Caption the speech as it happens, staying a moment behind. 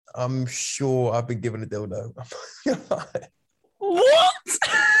I'm sure I've been given a dildo. What?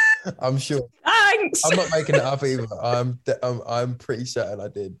 I'm sure. Thanks. I'm not making it up either. I'm pretty certain I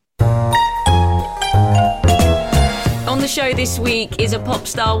did. On the show this week is a pop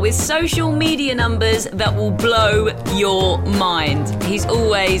star with social media numbers that will blow your mind. He's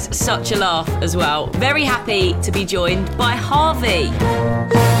always such a laugh as well. Very happy to be joined by Harvey.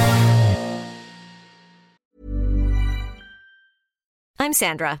 I'm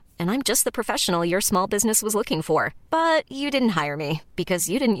Sandra, and I'm just the professional your small business was looking for. But you didn't hire me because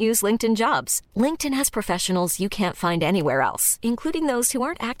you didn't use LinkedIn Jobs. LinkedIn has professionals you can't find anywhere else, including those who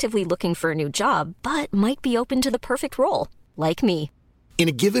aren't actively looking for a new job, but might be open to the perfect role, like me. In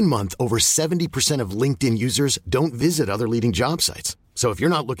a given month, over 70% of LinkedIn users don't visit other leading job sites. So if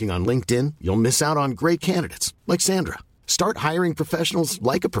you're not looking on LinkedIn, you'll miss out on great candidates like Sandra. Start hiring professionals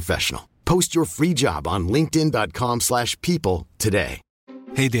like a professional. Post your free job on linkedin.com/people today.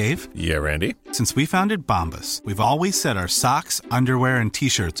 Hey, Dave. Yeah, Randy. Since we founded Bombas, we've always said our socks, underwear, and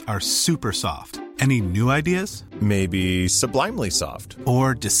T-shirts are super soft. Any new ideas? Maybe sublimely soft.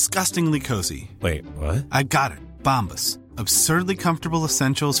 Or disgustingly cozy. Wait, what? I got it. Bombas. Absurdly comfortable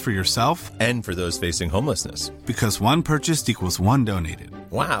essentials for yourself and for those facing homelessness. Because one purchased equals one donated.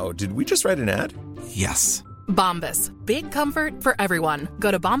 Wow, did we just write an ad? Yes. Bombas. Big comfort for everyone. Go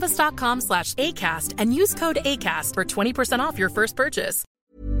to bombas.com/ACAST and use code ACAST for 20% off your first purchase.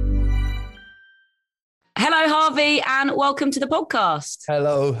 Hello, Harvey, and welcome to the podcast.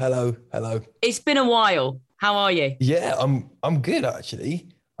 Hello. It's been a while. How are you? Yeah, I'm good actually.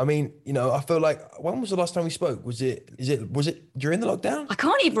 I mean, I feel like, when was the last time we spoke? Was it during the lockdown? I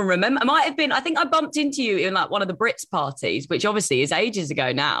can't even remember. It might have been. I think I bumped into you in like one of the Brits parties, which obviously is ages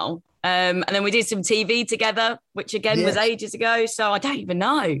ago now. And then we did some TV together, which again was ages ago. So I don't even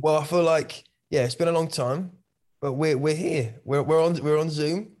know. Well, I feel like, it's been a long time, but we're here. We're on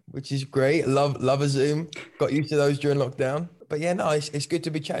Zoom, which is great. Love a Zoom. Got used to those during lockdown. But yeah, no, it's good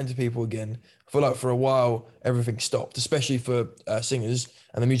to be chatting to people again. I feel like for a while, everything stopped, especially for singers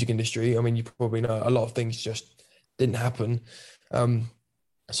and the music industry. I mean, you probably know a lot of things just didn't happen.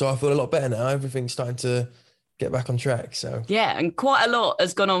 So I feel a lot better now. Everything's starting to get back on track. So yeah, and quite a lot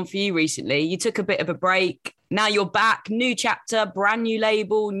has gone on for you recently. You took a bit of a break. Now you're back, new chapter, brand new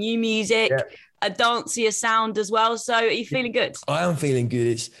label, new music, a dancier sound as well. So are you feeling good? I am feeling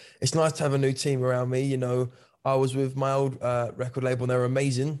good. It's nice to have a new team around me. I was with my old record label and they were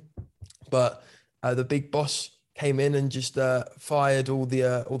amazing, but the big boss came in and just fired all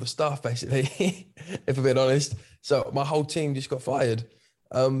the staff basically, if I'm being honest. So my whole team just got fired.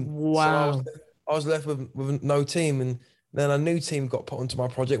 Wow. So I was left with no team, and then a new team got put onto my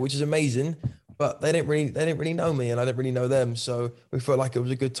project, which is amazing. But they didn't really know me, and I didn't really know them. So we felt like it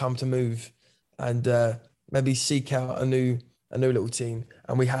was a good time to move and maybe seek out a new little team,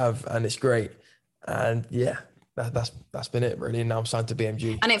 and we have, and it's great. And yeah. That's been it really. Now I'm signed to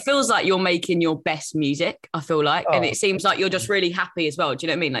BMG. And it feels like you're making your best music, I feel like. And it seems like you're just really happy as well. Do you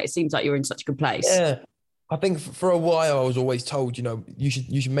know what I mean? Like, it seems like you're in such a good place. Yeah. I think for a while I was always told, you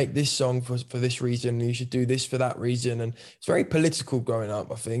should make this song for this reason. You should do this for that reason. And it's very political growing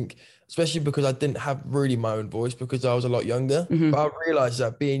up, I think, especially because I didn't have really my own voice because I was a lot younger. Mm-hmm. But I realized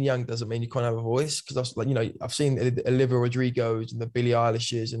that being young doesn't mean you can't have a voice, because I was like, I've seen Olivia Rodrigo's and the Billie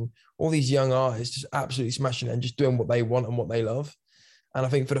Eilish's and all these young artists just absolutely smashing it and just doing what they want and what they love. And I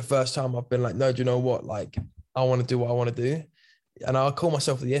think for the first time I've been like, no, do you know what? Like, I want to do what I want to do. And I'll call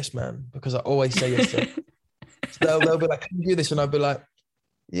myself the yes man because I always say yes to it. So they'll be like, can you do this? And I'll be like,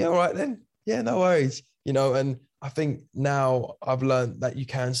 yeah, all right then. Yeah, no worries. And I think now I've learned that you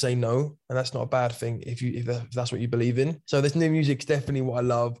can say no, and that's not a bad thing if that's what you believe in. So this new music's definitely what I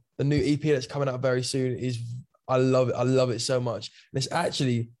love. The new EP that's coming out very soon I love it. I love it so much. And it's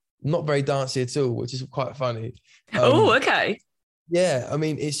actually not very dancey at all, which is quite funny. Oh, okay. Yeah, I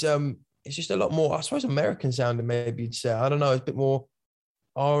mean, it's just a lot more, I suppose, American sounding, maybe you'd say. I don't know, it's a bit more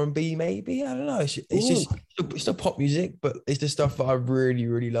R&B maybe. I don't know. It's still pop music, but it's the stuff that I really,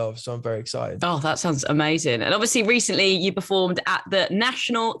 really love. So I'm very excited. Oh, that sounds amazing. And obviously recently you performed at the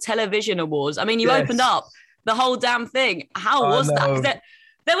National Television Awards. I mean, you opened up the whole damn thing. How was that?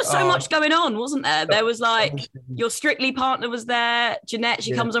 There was so much going on, wasn't there? There was like your Strictly partner was there. Jeanette,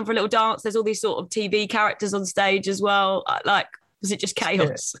 she comes on for a little dance. There's all these sort of TV characters on stage as well. Like, was it just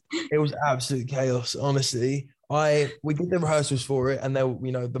chaos? Yeah, it was absolute chaos, honestly. We did the rehearsals for it, and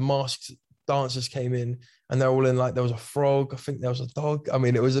the masked dancers came in, and they're all in, like, there was a frog, I think there was a dog. I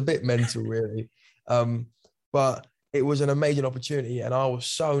mean, it was a bit mental, really. But it was an amazing opportunity, and I was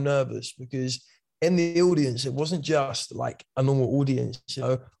so nervous because in the audience, it wasn't just like a normal audience.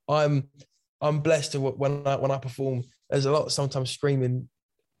 I'm blessed to when I perform. There's a lot sometimes screaming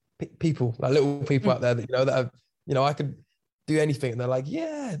people, like little people out there that, that have, I could do anything. And they're like,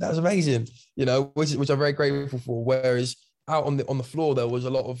 yeah, that was amazing, which I'm very grateful for. Whereas out on the floor, there was a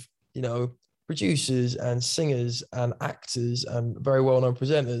lot of, producers and singers and actors and very well-known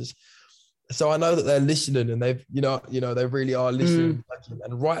presenters. So I know that they're listening, and they've, they really are listening.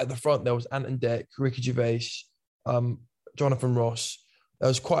 And right at the front, there was Ant and Dec, Ricky Gervais, Jonathan Ross. There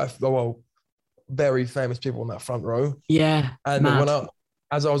was quite very famous people on that front row. Yeah. And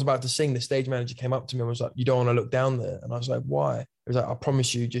as I was about to sing, the stage manager came up to me and was like, "You don't want to look down there." And I was like, "Why?" He was like, "I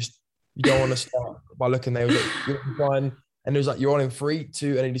promise you, you don't want to start by looking there." He was like, "You're fine." And it was like, "You're on in 3,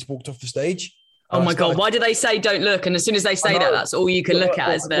 2," and he just walked off the stage. Oh my God, why do they say don't look? And as soon as they say that, that's all you can look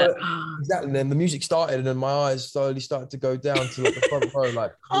at, isn't it? Exactly. And then the music started, and then my eyes slowly started to go down to the front row,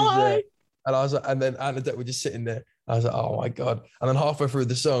 like, who's there? And I was like, and then Ant and Dec were just sitting there. I was like, oh my God. And then halfway through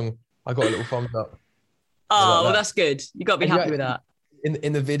the song, I got a little thumbs up. Oh, well, that's good. You got to be happy with that.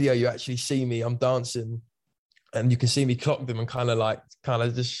 In the video, you actually see me, I'm dancing, and you can see me clock them and kind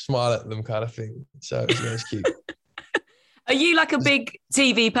of just smile at them kind of thing. So it's cute. Are you like a big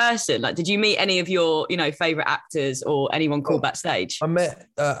TV person? Like, did you meet any of your, favorite actors or anyone cool backstage? I met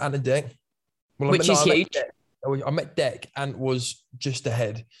Ant and Dec. Which is huge. I met Dec and was just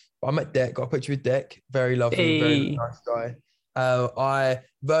ahead. But I met Dec, got a picture with Dec. Very lovely, very nice guy.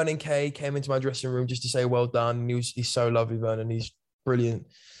 Vernon Kay came into my dressing room just to say well done. He's so lovely, Vernon. He's brilliant.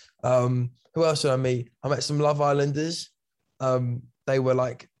 Who else did I meet? I met some Love Islanders. They were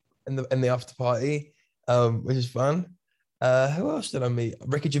like in the after party, which is fun. Who else did I meet?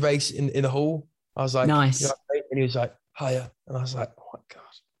 Ricky Gervais in the hall. I was like, nice. And he was like, hiya. And I was like, oh my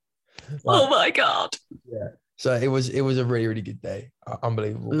God. Oh my God. Yeah. So it was a really, really good day.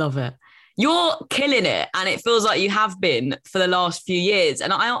 Unbelievable. Love it. You're killing it. And it feels like you have been for the last few years.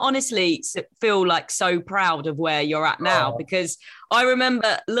 And I honestly feel like so proud of where you're at now, because I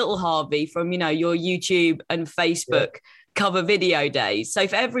remember little Harvey from, your YouTube and Facebook cover video days. So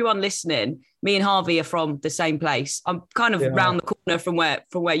for everyone listening, me and Harvey are from the same place. I'm kind of round the corner from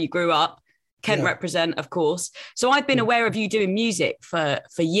where you grew up. Kent represent, of course. So I've been aware of you doing music for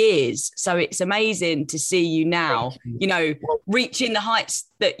years. So it's amazing to see you now, reaching the heights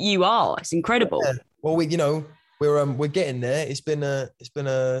that you are. It's incredible. Yeah. Well, we're getting there. It's been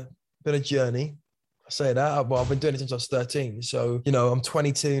a journey. I say that. Well, I've been doing it since I was 13. So, I'm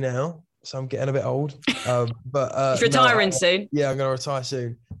 22 now. So I'm getting a bit old. But He's retiring soon. Yeah, I'm gonna retire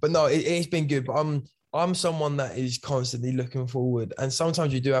soon. But no, it's been good. But I'm someone that is constantly looking forward. And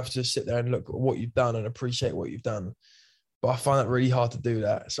sometimes you do have to sit there and look at what you've done and appreciate what you've done. But I find that really hard to do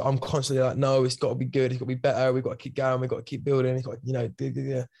that. So I'm constantly like, no, it's got to be good. It's got to be better. We've got to keep going. We've got to keep building. It's got,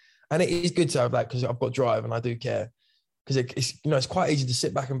 And it is good to have that, because I've got drive and I do care. Because it's quite easy to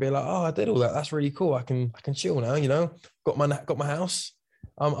sit back and be like, oh, I did all that. That's really cool. I can chill now. Got my house.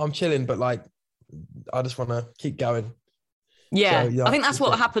 I'm chilling, but like, I just want to keep going. Yeah, so, I think that's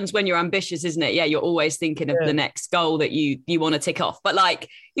what happens when you're ambitious, isn't it? Yeah, you're always thinking of the next goal that you want to tick off. But like,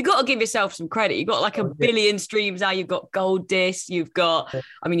 you got to give yourself some credit. You've got like a billion streams now. You've got gold discs. You've got,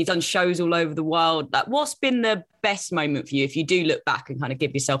 you've done shows all over the world. Like, what's been the best moment for you? If you do look back and kind of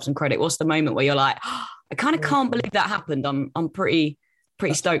give yourself some credit, what's the moment where you're like, oh, I kind of can't believe that happened. I'm pretty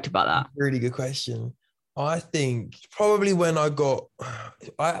stoked about that. Really good question. I think probably when I've got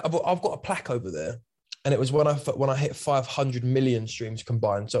a plaque over there, and it was when I hit 500 million streams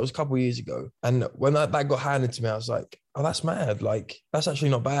combined. So it was a couple of years ago. And when that got handed to me, I was like, oh, that's mad. Like, that's actually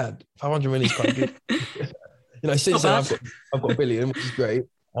not bad. 500 million is quite good. Since then I've got a billion, which is great.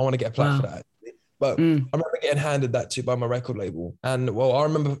 I want to get a plaque for that. But I remember getting handed that by my record label. And I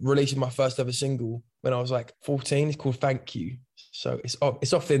remember releasing my first ever single when I was like 14. It's called Thank You. So it's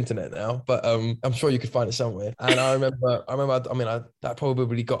off the internet now, but I'm sure you could find it somewhere. And I remember, that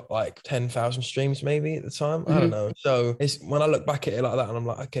probably got like 10,000 streams maybe at the time. I don't know. So it's when I look back at it like that, and I'm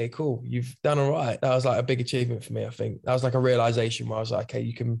like, okay, cool, you've done all right. That was like a big achievement for me. I think that was like a realization where I was like, okay,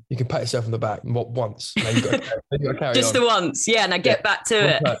 you can pat yourself on the back once. And you got to carry just on. the once, yeah. Now get back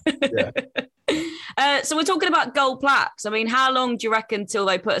to it. So we're talking about gold plaques. I mean, how long do you reckon till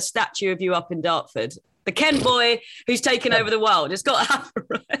they put a statue of you up in Dartford? The Kent boy who's taken over the world. It's got to happen,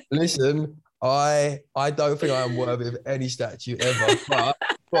 right? Listen, I don't think I am worthy of any statue ever.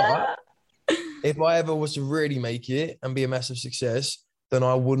 But if I ever was to really make it and be a massive success, then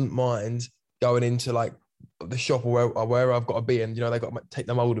I wouldn't mind going into like the shop or where I've got to be, and they got to take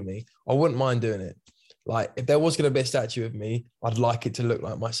the mold of me. I wouldn't mind doing it. Like, if there was going to be a statue of me, I'd like it to look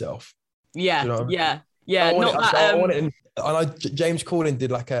like myself. Yeah, yeah. I want it. I know James Corden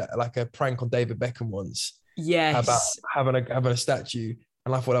did like a prank on David Beckham once. Yes. About having a statue,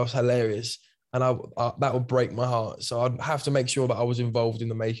 and I thought that was hilarious. and that would break my heart. So I'd have to make sure that I was involved in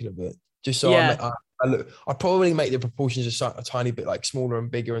the making of it. Just so I'd probably make the proportions just a tiny bit like smaller and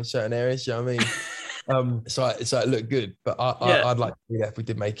bigger in certain areas. You know what I mean? So it looked good, but I'd like to do that if we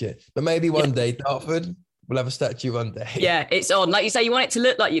did make it. But maybe one day, Dartford, we'll have a statue one day. Yeah, it's on. Like you say, you want it to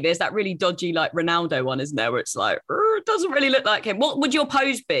look like you. There's that really dodgy like Ronaldo one, isn't there? Where it's like, it doesn't really look like him. What would your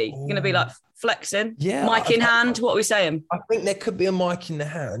pose be? You're gonna be like flexing? Yeah. Mic in hand? What are we saying? I think there could be a mic in the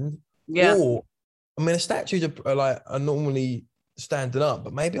hand. Yeah. Or, I mean, the statues are normally standing up,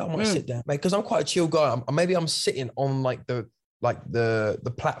 but maybe I might sit down, because I'm quite a chill guy. Maybe I'm sitting on like the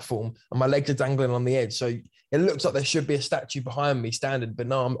platform and my legs are dangling on the edge. So it looks like there should be a statue behind me standing, but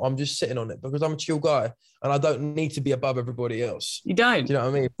no, I'm just sitting on it because I'm a chill guy and I don't need to be above everybody else. You don't? Do you know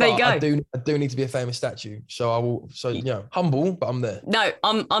what I mean? There you go. I do need to be a famous statue. So I will. So humble, but I'm there. No,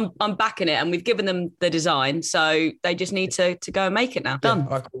 I'm backing it, and we've given them the design, so they just need to go and make it now. Done.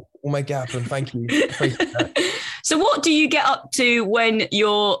 Yeah, we'll make it happen. Thank you. So what do you get up to when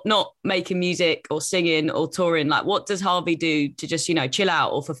you're not making music or singing or touring? Like, what does Harvey do to just, chill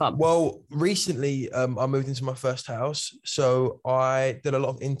out or for fun? Well, recently I moved into my first house. So I did a lot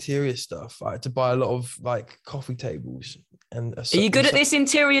of interior stuff. I had to buy a lot of like coffee tables. And are you good at this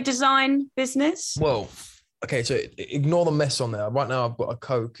interior design business? Well, okay. So ignore the mess on there. Right now I've got a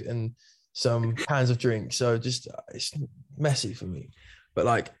Coke and some cans of drinks. So just, it's messy for me. But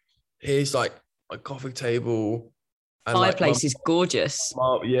like, here's like a coffee table. And fireplace is gorgeous.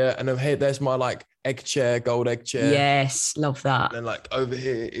 Yeah, and then there's my like gold egg chair. Yes, love that. And like over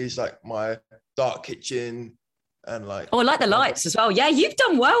here is like my dark kitchen, and like. Oh, I like the lights as well. Yeah, you've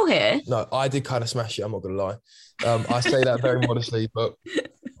done well here. No, I did kind of smash it. I'm not gonna lie. I say that very modestly, but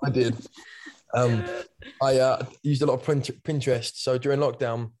I did. I used a lot of Pinterest. So during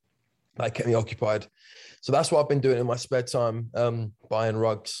lockdown, that kept me occupied. So that's what I've been doing in my spare time, buying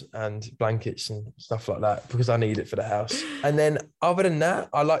rugs and blankets and stuff like that because I need it for the house. And then other than that,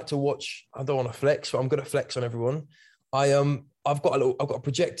 I like to watch. I don't want to flex, but I'm gonna flex on everyone. I've got a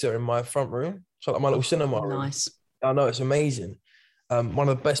projector in my front room, so like my little cinema room. Nice. I know, it's amazing. One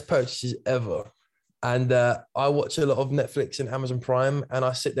of the best purchases ever. And I watch a lot of Netflix and Amazon Prime, and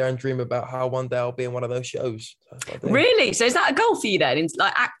I sit there and dream about how one day I'll be in one of those shows. So really? So is that a goal for you then? In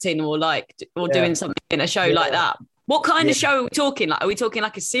like acting or doing something in a show like that? What kind of show are we talking? Like, are we talking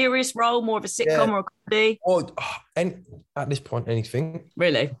like a serious role, more of a sitcom or a comedy? Or and at this point, anything.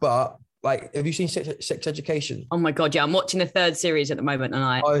 Really? But like, have you seen Sex Education? Oh my God, yeah. I'm watching the 3rd series at the moment, and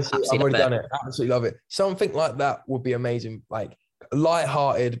I've already done it. Absolutely love it. Something like that would be amazing. Like,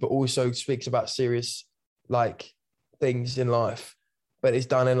 light-hearted, but also speaks about serious like things in life, but it's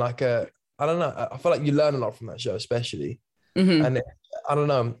done in like I don't know, I feel like you learn a lot from that show, especially. And I don't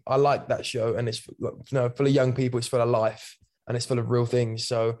know, I like that show, and it's full of young people, it's full of life, and it's full of real things.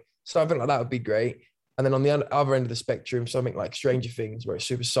 So something like that would be great. And then on the other end of the spectrum, something like Stranger Things, where it's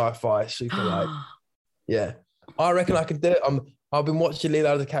super sci-fi, super like I reckon I could do it. I've been watching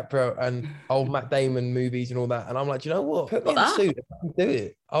Leonardo DiCaprio and old Matt Damon movies and all that. And I'm like, you know what? Put me in a suit. I can do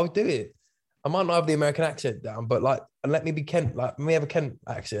it. I'll do it. I might not have the American accent down, but like, and let me be Kent. Like, let me have a Kent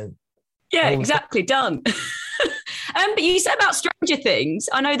accent. Yeah, exactly. Done. But you said about Stranger Things.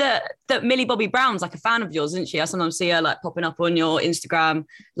 I know that Millie Bobby Brown's like a fan of yours, isn't she? I sometimes see her like popping up on your Instagram,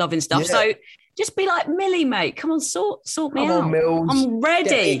 loving stuff. Yeah. So just be like, Millie, mate, come on, sort me out. On, Mills. I'm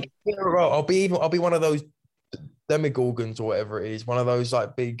ready. I'll be one of those demigorgons or whatever it is, one of those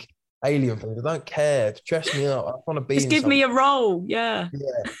like big alien things. I don't care. Dress me up. I want to be. Just give me a role. Yeah.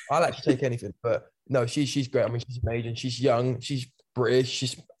 Yeah. I'll actually take anything. But no, she's great. I mean, she's amazing. She's young. She's British.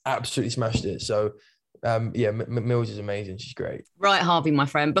 She's absolutely smashed it. So Mills is amazing. She's great. Right, Harvey, my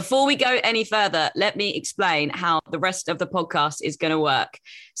friend. Before we go any further, let me explain how the rest of the podcast is going to work.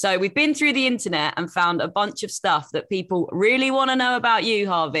 So we've been through the internet and found a bunch of stuff that people really want to know about you,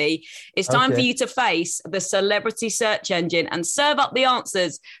 Harvey. It's time for you to face the celebrity search engine and serve up the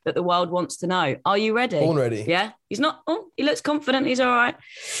answers that the world wants to know. Are you ready? Born ready. Yeah. He's not. Oh, he looks confident. He's all right.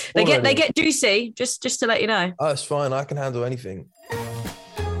 They get juicy. Just to let you know. Oh, it's fine. I can handle anything.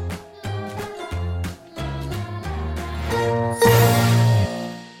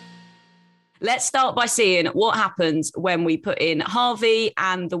 Let's start by seeing what happens when we put in Harvey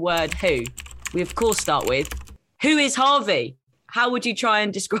and the word who. We, of course, start with, who is Harvey? How would you try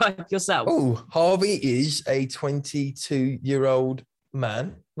and describe yourself? Oh, Harvey is a 22-year-old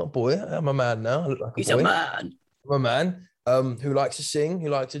man. Not boy. I'm a man now. I look like a boy. He's a man. I'm a man who likes to sing, who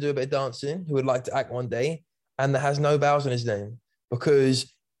likes to do a bit of dancing, who would like to act one day, and that has no vowels in his name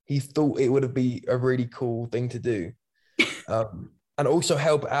because he thought it would be a really cool thing to do. And also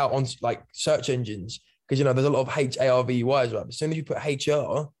help out on like search engines because there's a lot of HARVEYs, right? As soon as you put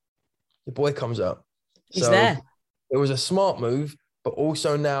HR, your boy comes up. He's there. It was a smart move, but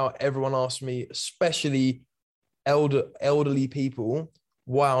also now everyone asks me, especially elderly people,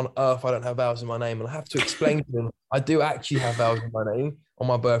 why on earth I don't have vowels in my name. And I have to explain to them, I do actually have vowels in my name on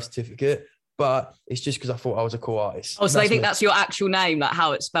my birth certificate, but it's just because I thought I was a cool artist. Oh, so they think that's your actual name, like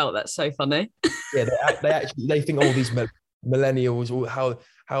how it's spelled. That's so funny. Yeah, they think all these millennials, all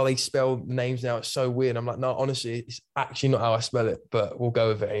how they spell names now, it's so weird. I'm like, no, honestly, it's actually not how I spell it, but we'll go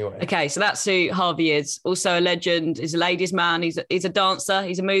with it anyway. Okay, so that's who Harvey is. Also a legend. He's a ladies' man. He's a dancer.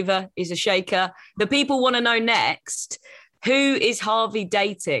 He's a mover. He's a shaker. The people want to know next, who is Harvey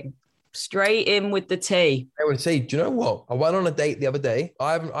dating? Straight in with the tea. I would say, do you know what? I went on a date the other day.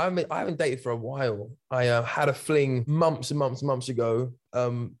 I haven't dated for a while. I had a fling months and months ago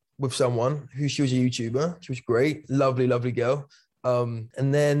with someone she was a YouTuber. She was great, lovely girl. And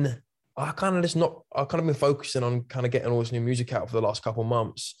then I've kind of been focusing on kind of getting all this new music out for the last couple of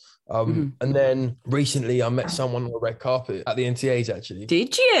months. And then recently I met someone on the red carpet at the NTAs actually.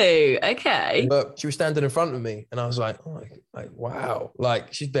 Did you? Okay. But she was standing in front of me and I was like, oh, like wow,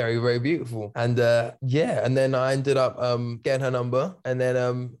 like she's very, very beautiful. And and then I ended up getting her number and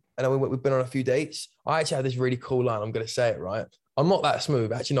then we've been on a few dates. I actually had this really cool line. I'm going to say it, right? I'm not that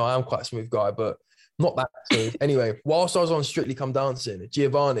smooth. Actually, no, I am quite a smooth guy, but not that smooth. Anyway, whilst I was on Strictly Come Dancing,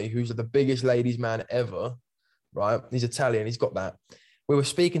 Giovanni, who's the biggest ladies man ever, right? He's Italian. He's got that. We were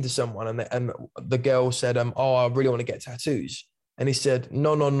speaking to someone and the girl said, oh, I really want to get tattoos. And he said,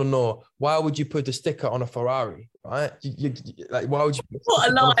 no. Why would you put a sticker on a Ferrari, right? Like, why would you put what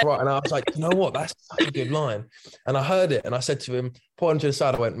a line. And I was like, you know what? That's such a good line. And I heard it and I said to him, put him to the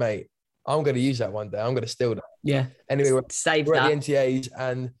side. I went, mate, I'm going to use that one day. I'm going to steal that. Yeah. Anyway, we're at that. the NTAs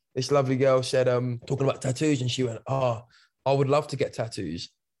and this lovely girl said, talking about tattoos. And she went, oh, I would love to get tattoos.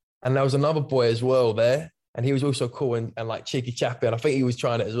 And there was another boy as well there. And he was also cool and like cheeky chappy. And I think he was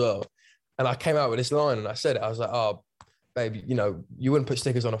trying it as well. And I came out with this line and I said it. I was like, oh, baby, you know, you wouldn't put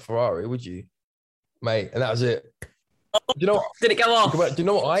stickers on a Ferrari, would you? Mate. And that was it. Do you know what? Did it go off? Do you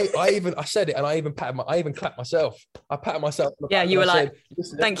know what? I said it and I even clapped myself. I patted myself. Yeah, you were like,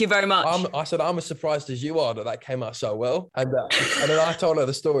 thank you very much. I said, I'm as surprised as you are that came out so well. And then I told her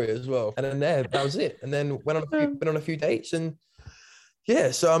the story as well. And then that was it. And then been on a few dates and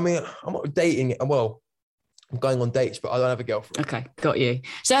yeah. So, I mean, I'm not dating. Well, I'm going on dates, but I don't have a girlfriend. Okay, got you.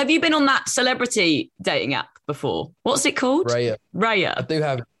 So have you been on that celebrity dating app before? What's it called? Raya. I do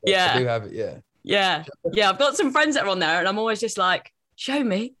have it. Yeah. I do have it, yeah. Yeah. I've got some friends that are on there and I'm always just like, show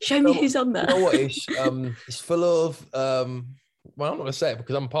me who's on there. You know what? It's full of, well, I'm not going to say it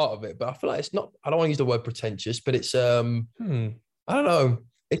because I'm part of it, but I feel like it's not, I don't want to use the word pretentious, but it's, I don't know.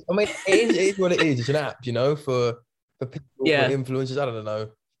 It is what it is. It's an app, you know, for people, for influencers, I don't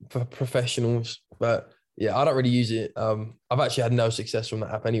know, for professionals, but yeah, I don't really use it. I've actually had no success from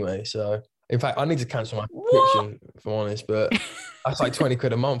that app anyway. So, in fact, I need to cancel my subscription, if I'm honest. But that's like 20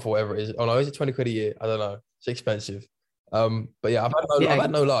 quid a month or whatever it is. Oh no, is it 20 quid a year? I don't know. It's expensive. But yeah, I've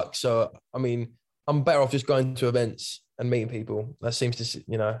had no luck. So, I mean, I'm better off just going to events and meeting people. That seems to,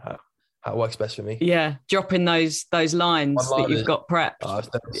 you know, how it works best for me. Yeah, dropping those lines that you've got prepped. Oh,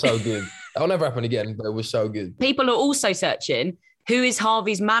 it's so good. That'll never happen again, but it was so good. People are also searching, who is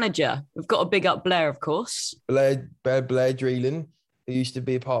Harvey's manager? We've got to big up Blair, of course. Blair Dreelan, who used to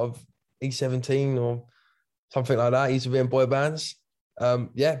be a part of E17 or something like that. He used to be in boy bands. Blair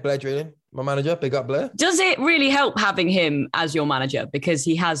Dreelan, my manager. Big up Blair. Does it really help having him as your manager? Because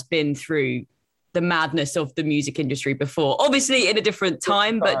he has been through the madness of the music industry before. Obviously in a different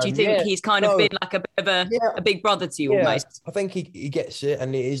time, but do you think he's kind of been like a bit of a big brother to you almost? I think he gets it,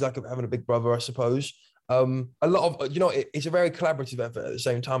 and it is like having a big brother, I suppose. A lot of, you know, it's a very collaborative effort at the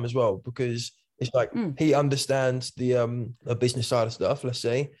same time as well, because it's like he understands the business side of stuff, let's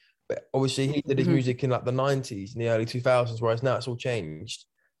say, but obviously he did his music in like the 90s and the early 2000s, whereas now it's all changed.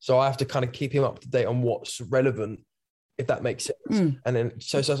 So I have to kind of keep him up to date on what's relevant, if that makes sense. And then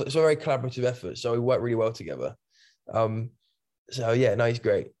so it's a very collaborative effort. So we work really well together. So yeah, no, he's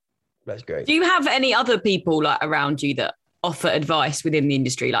great. That's great. Do you have any other people like around you that offer advice within the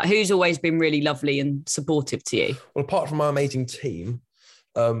industry? Like, who's always been really lovely and supportive to you? Well, apart from my amazing team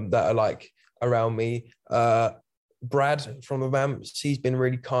that are like around me, Brad from the Vamps, he's been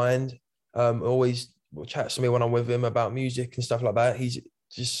really kind. Always chats to me when I'm with him about music and stuff like that. He's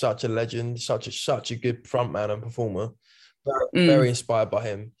just such a legend, such a good frontman and performer. Very inspired by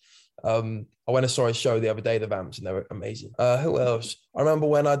him. I went and saw his show the other day, the Vamps, and they were amazing. Who else? I remember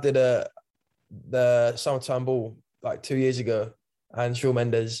when I did the Summertime Ball like 2 years ago, and Shawn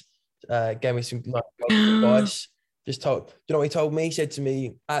Mendes gave me some advice. Do you know what he told me? He said to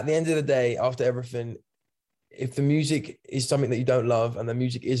me, at the end of the day, after everything, if the music is something that you don't love and the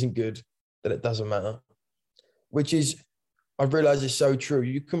music isn't good, that it doesn't matter, which is, I've realized is so true.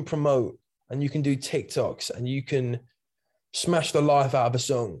 You can promote and you can do TikToks and you can smash the life out of a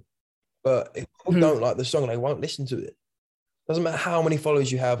song, but if people don't like the song, they won't listen to it. Doesn't matter how many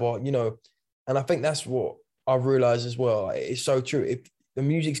followers you have, or, you know, and I think that's what I've realized as well. It's so true. If the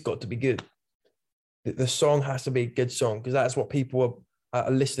music's got to be good, the song has to be a good song, because that's what people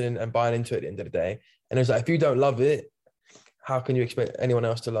are listening and buying into at the end of the day. And it's like, if you don't love it, how can you expect anyone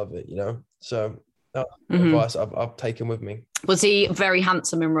else to love it, you know? So that's advice I've taken with me. Was he very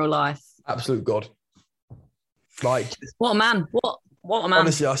handsome in real life? Absolute God. Like, what a man. What a man.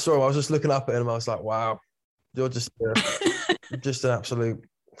 Honestly, I saw him. I was just looking up at him. I was like, wow, you're just just an absolute,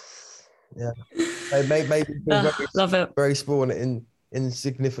 yeah. Maybe love it. Very small and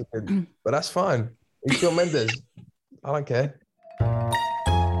insignificant, but that's fine. He's Shawn Mendes. I don't care.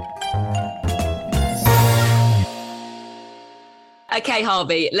 Okay,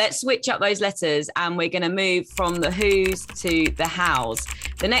 Harvey, let's switch up those letters and we're going to move from the who's to the hows.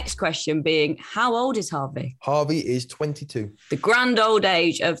 The next question being, how old is Harvey? Harvey is 22. The grand old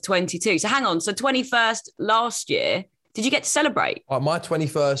age of 22. So hang on, so 21st last year, did you get to celebrate? My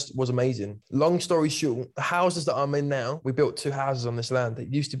 21st was amazing. Long story short, the houses that I'm in now, we built 2 houses on this land. It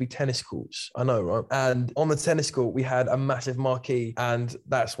used to be tennis courts. I know, right? And on the tennis court, we had a massive marquee, and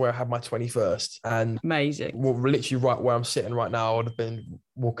that's where I had my 21st. And amazing. Well, literally right where I'm sitting right now, I would have been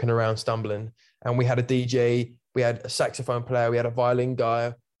walking around stumbling. And we had a DJ, we had a saxophone player, we had a violin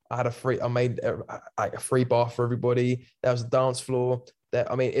guy. I made a free bar for everybody. There was a dance floor. There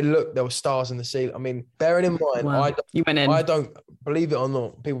were stars in the ceiling. I mean, bearing in mind, wow. I don't, believe it or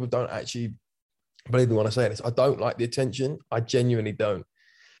not, people don't actually believe me when I say this. I don't like the attention. I genuinely don't.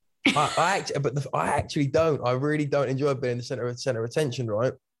 I actually don't. I really don't enjoy being the center of attention,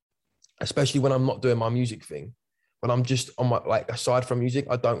 right? Especially when I'm not doing my music thing. When I'm just on my, like, aside from music,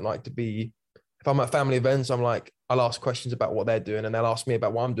 I don't like to be, if I'm at family events, I'm like, I'll ask questions about what they're doing and they'll ask me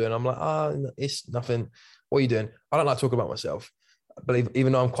about what I'm doing. I'm like, it's nothing. What are you doing? I don't like talking about myself.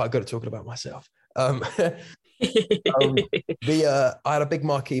 Even though I'm quite good at talking about myself. I had a big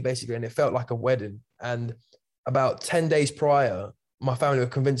marquee basically, and it felt like a wedding. And about 10 days prior, my family were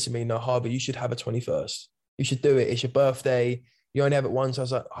convincing me, no, Harvey, you should have a 21st. You should do it. It's your birthday. You only have it once. I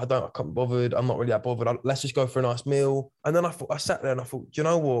was like, I can't be bothered. I'm not really that bothered. Let's just go for a nice meal. And then I sat there and I thought, do you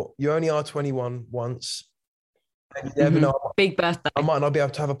know what? You only are 21 once. And you never know. Big birthday. I might not be able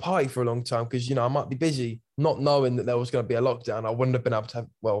to have a party for a long time because, you know, I might be busy. Not knowing that there was going to be a lockdown, I wouldn't have been able to have,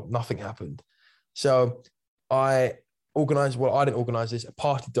 well, nothing happened. So I organised, well, I didn't organise this,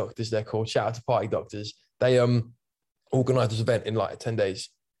 Party Doctors, they're called. Shout out to Party Doctors. They organised this event in like 10 days.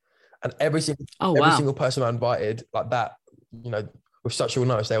 And every single person I invited, like that, you know, with such short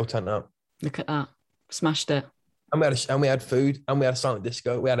notice, they all turned up. Look at that. Smashed it. And we had food, and we had a silent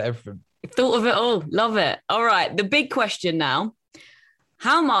disco. We had everything. Thought of it all. Love it. All right. The big question now.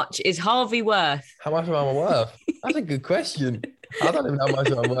 How much is Harvey worth? How much am I worth? That's a good question. I don't even know how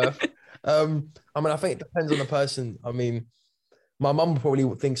much I'm worth. I think it depends on the person. I mean, my mum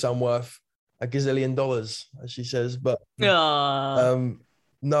probably thinks I'm worth $1 gazillion, as she says. But no,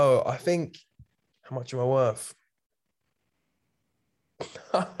 I think, how much am I worth?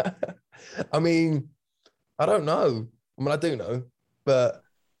 I mean, I don't know. I mean, I do know, but...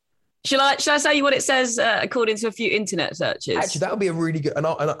 Shall I say you what it says according to a few internet searches? Actually, that would be a really good, and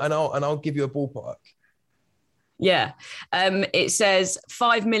I'll give you a ballpark. Yeah, it says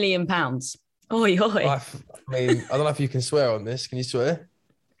 £5 million. Oi, oi. I mean, I don't know if you can swear on this. Can you swear?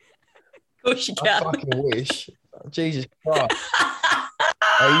 Of course you can. I fucking wish. Jesus Christ.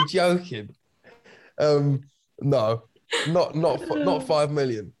 Are you joking? No, not 5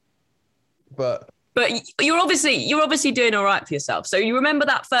 million, but. But you're obviously doing all right for yourself. So you remember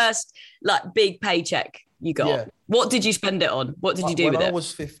that first like big paycheck you got? Yeah. What did you spend it on? What did you do with it? When I was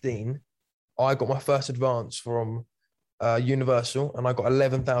 15, I got my first advance from Universal, and I got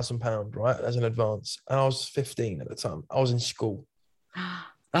 £11,000, right, as an advance. And I was 15 at the time. I was in school.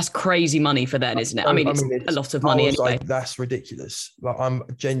 That's crazy money for then, isn't it? I mean, it's a lot of money anyway. Like, that's ridiculous. Like, I'm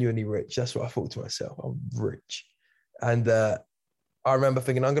genuinely rich. That's what I thought to myself. I'm rich. And I remember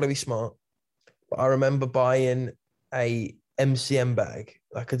thinking, I'm going to be smart. But I remember buying a MCM bag,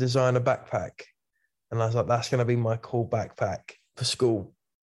 like a designer backpack. And I was like, that's going to be my cool backpack for school.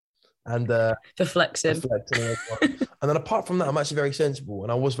 And for flexing. And then apart from that, I'm actually very sensible.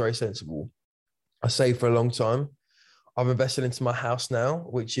 And I was very sensible. I saved for a long time. I've invested into my house now,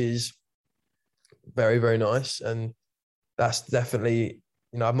 which is very, very nice. And that's definitely,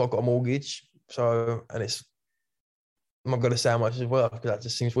 you know, I've not got a mortgage. So, and I'm not going to say how much as well, because that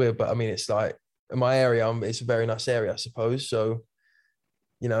just seems weird. But I mean, it's like, in my area, it's a very nice area, I suppose. So,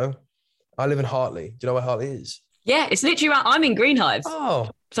 you know, I live in Hartley. Do you know where Hartley is? Yeah, it's literally around. I'm in Greenhive. Oh.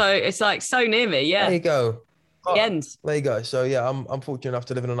 So it's like so near me. Yeah. There you go. The end. There you go. So yeah, I'm fortunate enough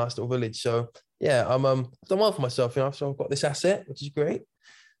to live in a nice little village. So yeah, I've done well for myself, you know. So I've got this asset, which is great.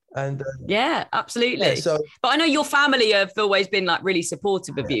 And yeah, absolutely. Yeah, so, but I know your family have always been like really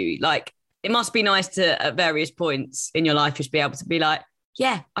supportive of you. Like, it must be nice to, at various points in your life, just be able to be like,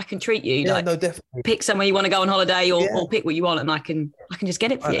 yeah, I can treat you. Yeah, like, no, definitely. Pick somewhere you want to go on holiday, or pick what you want, and I can just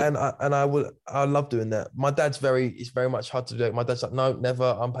get it for you. And I love doing that. My dad's it's very much hard to do it. My dad's like, no,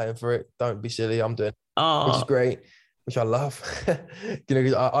 never. I'm paying for it. Don't be silly. I'm doing it, which is great, which I love. You know,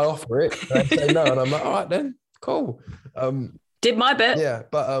 because I offer it, and I say no, and I'm like, all right then, cool. Did my bit. Yeah,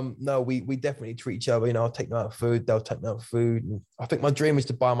 but no, we definitely treat each other. You know, I'll take them out of food. They'll take me out of food. And I think my dream is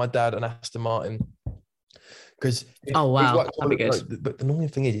to buy my dad an Aston Martin. Because that'd be good. But the normal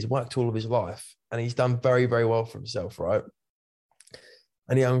thing is, he's worked all of his life and he's done very, very well for himself, right?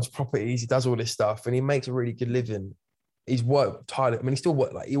 And he owns properties. He does all this stuff, and he makes a really good living. He's worked tired. I mean, he still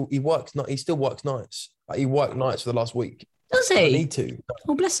works. Like he works. He still works nights. Like he worked nights for the last week. Does he? I need to.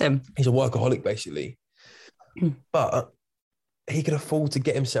 Oh, bless him. He's a workaholic, basically. But he could afford to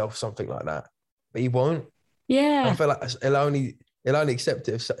get himself something like that, but he won't. Yeah. I feel like he'll only accept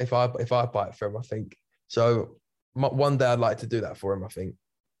it if I buy it for him, I think. So one day I'd like to do that for him, I think.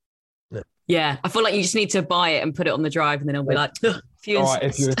 Yeah. I feel like you just need to buy it and put it on the drive, and then he'll be like, all right,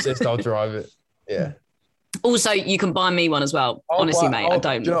 if you insist, I'll drive it. Yeah. Also, you can buy me one as well. Honestly, mate, I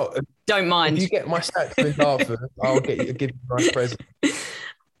don't mind. If you get my stack in Dartford, I'll give you a nice present.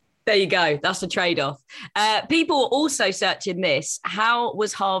 There you go. That's the trade-off. People were also searching this. How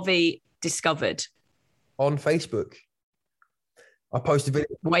was Harvey discovered? On Facebook. I posted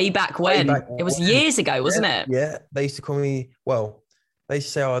video. Way back when. It was years ago, wasn't it? Yeah. They used to call me, they used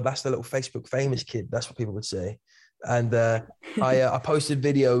to say, oh, that's the little Facebook famous kid. That's what people would say. And I posted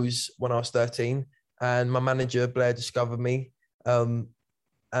videos when I was 13, and my manager, Blair, discovered me. And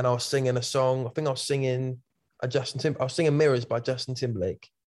I was singing a song. I think I was singing Mirrors by Justin Timberlake.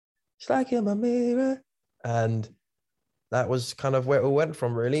 It's like in my mirror. And that was kind of where it all went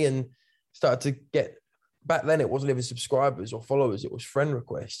from, really. And started to get, back then it wasn't even subscribers or followers, it was friend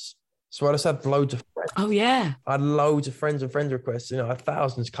requests. So I just had loads of friends. Oh, yeah. I had loads of friends and friend requests. You know, I had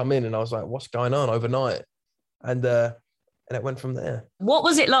thousands come in, and I was like, what's going on overnight? And it went from there. What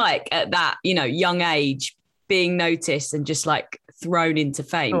was it like at that, young age, being noticed and just like thrown into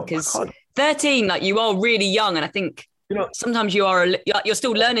fame? Because 13, like, you are really young, and I think sometimes you're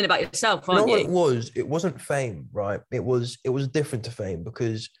still learning about yourself, aren't you? What it was? It wasn't fame, right? It was different to fame,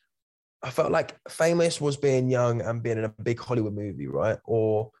 because I felt like famous was being young and being in a big Hollywood movie, right?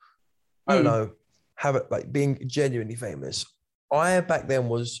 Or I don't know, have it like being genuinely famous. I back then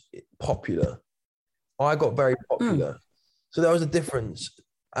was popular. I got very popular. So there was a difference.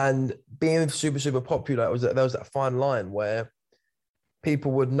 And being super, super popular, there was that fine line where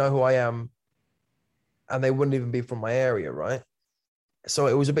people would know who I am and they wouldn't even be from my area, right? So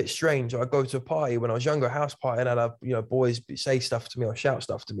it was a bit strange. I'd go to a party when I was younger, a house party, and I'd have, boys say stuff to me or shout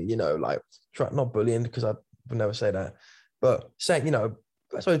stuff to me, like, not bullying, because I would never say that, but saying,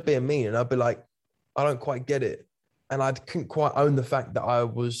 that's always being mean. And I'd be like, I don't quite get it. And I couldn't quite own the fact that I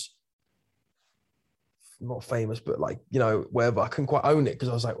was not famous, but like, wherever. I couldn't quite own it, because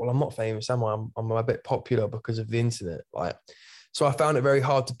I was like, well, I'm not famous, am I? I'm a bit popular because of the internet. Like, so I found it very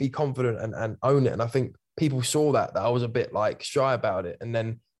hard to be confident and own it. And I think people saw that I was a bit like shy about it. And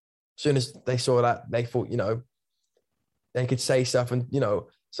then as soon as they saw that, they thought, they could say stuff, and,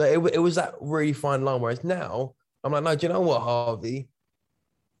 so it was that really fine line. Whereas now I'm like, no, do you know what, Harvey?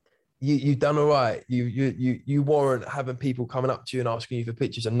 You've done all right. You warrant having people coming up to you and asking you for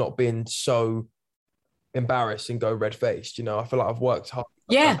pictures and not being so embarrassed and go red-faced. I feel like I've worked hard.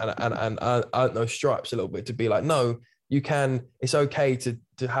 Yeah. And I don't know, stripes a little bit to be like, no, you can, it's okay to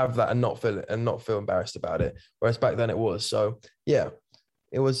have that and not feel embarrassed about it. Whereas back then it was. So yeah,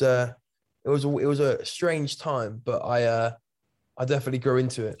 it was a strange time, but I definitely grew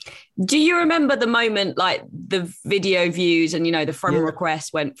into it. Do you remember the moment, like the video views and, the friend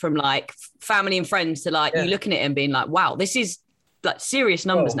requests went from like family and friends to like you looking at it and being like, wow, this is like serious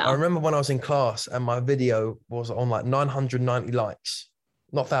numbers now? I remember when I was in class and my video was on like 990 likes,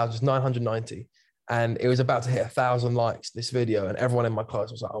 not thousands, 990. And it was about to hit 1,000 likes, this video. And everyone in my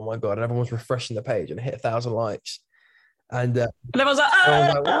class was like, oh my God. And everyone was refreshing the page and it hit 1,000 likes. And everyone's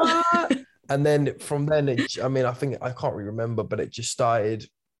like, what? And then from then, I can't really remember, but it just started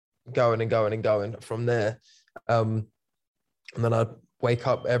going and going and going from there. And then I'd wake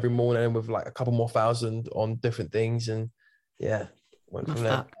up every morning with like a couple more thousand on different things. And yeah, went from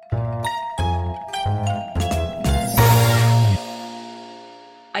there.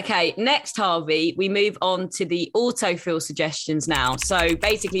 Okay, next, Harvey, we move on to the autofill suggestions now. So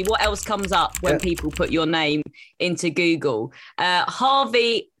basically, what else comes up when people put your name into Google?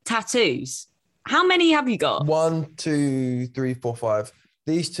 Harvey tattoos. How many have you got? 1, 2, 3, 4, 5.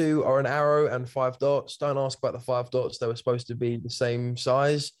 These two are an arrow and 5 dots. Don't ask about the 5 dots. They were supposed to be the same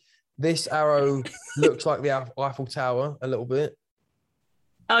size. This arrow looks like the Eiffel Tower a little bit.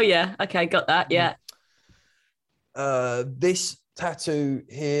 Oh, yeah. Okay, got that. Yeah. This tattoo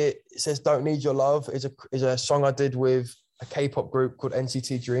here, it says "Don't Need Your Love" is a song I did with a K-pop group called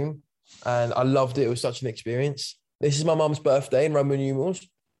NCT Dream, and I loved it. It was such an experience. This is my mum's birthday in Roman numerals.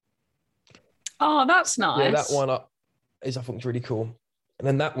 Oh, that's nice. Yeah, that one I think is really cool. And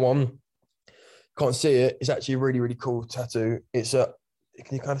then that one, can't see it. It's actually a really, really cool tattoo. Can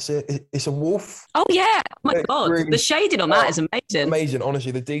you kind of see it? It's a wolf. Oh yeah! Oh my God, really, the shading on that is amazing. Amazing,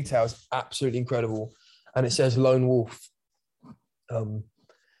 honestly, the details absolutely incredible, and it says "Lone Wolf."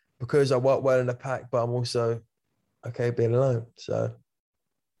 Because I work well in a pack, but I'm also okay being alone. So,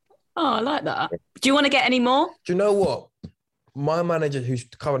 I like that. Do you want to get any more? Do you know what? My manager, who's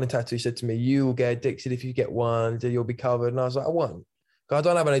covered in tattoos, said to me, "You will get addicted if you get one. You'll be covered." And I was like, "I won't, because I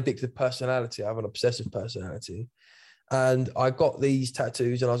don't have an addictive personality. I have an obsessive personality." And I got these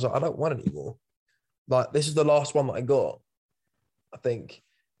tattoos, and I was like, "I don't want any more. Like, this is the last one that I got, I think."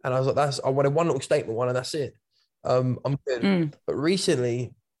 And I was like, I wanted one little statement one, and that's it. I'm good. But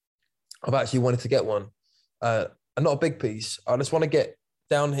recently, I've actually wanted to get one, and not a big piece. I just want to get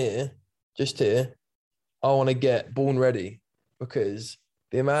down here, just here. I want to get "Born Ready," because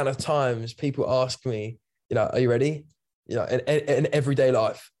the amount of times people ask me, "Are you ready?" In everyday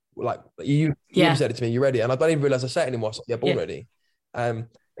life, like you said it to me, "You ready?" And I don't even realize I say it anymore. So, "Born ready."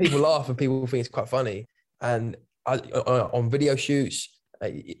 People laugh and people think it's quite funny. And on video shoots,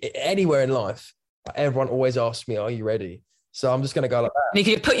 anywhere in life, everyone always asks me, "Are you ready?" So I'm just going to go like that. And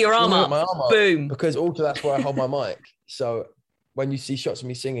you can put your arm up. Boom. Because also that's where I hold my mic. So when you see shots of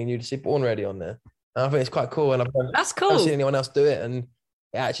me singing, you just see "Born Ready" on there. And I think it's quite cool. And that's cool. I've never seen anyone else do it. And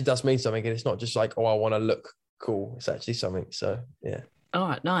it actually does mean something. And it's not just like, "Oh, I want to look cool." It's actually something. So, yeah. All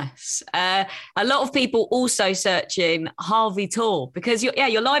right, nice. A lot of people also searching Harvey Tour, because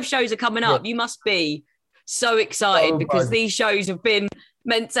your live shows are coming up. Yeah. You must be so excited because these shows have been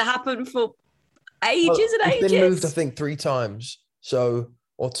meant to happen for ages and ages. It's been moved, I think, 3 times. So,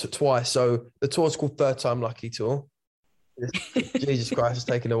 or twice. So the tour's called Third Time Lucky Tour. Jesus Christ, it's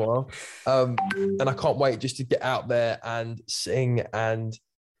taken a while. And I can't wait just to get out there and sing and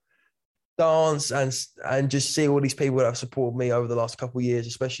dance and just see all these people that have supported me over the last couple of years,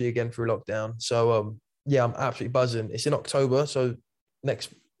 especially again through lockdown. So I'm absolutely buzzing. It's in October, so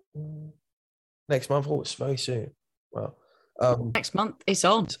next month. Oh, it's very soon. Wow. Next month it's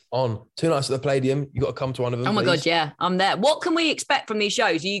on. It's on 2 nights at the Palladium. You got to come to one of them. Oh my God, yeah, I'm there. What can we expect from these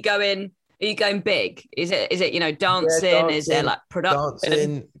shows? Are you going big? Is it dancing? Yeah, is there like production?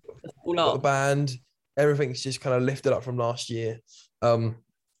 Dancing, got the band. Everything's just kind of lifted up from last year.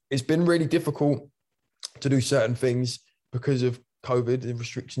 It's been really difficult to do certain things because of COVID and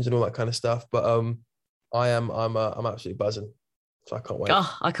restrictions and all that kind of stuff. But I'm absolutely buzzing. So I can't wait.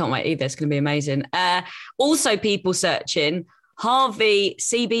 Oh, I can't wait either. It's going to be amazing. Also, people searching Harvey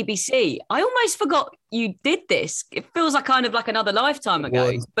CBBC. I almost forgot you did this. It feels like kind of like another lifetime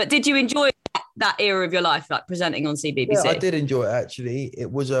ago. But did you enjoy that era of your life, like presenting on CBBC? Yeah, I did enjoy it actually. It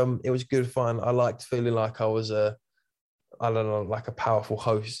was good fun. I liked feeling like I was like a powerful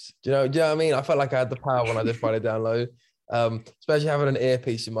host. Do you know what I mean? I felt like I had the power when I did Friday Download. Especially having an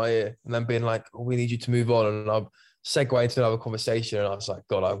earpiece in my ear and then being like, "Oh, we need you to move on," and I'll segue into another conversation, and I was like,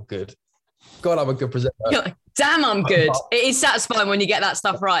 "God, I'm good. God, I'm a good presenter." You're like, "Damn, I'm good." It is satisfying when you get that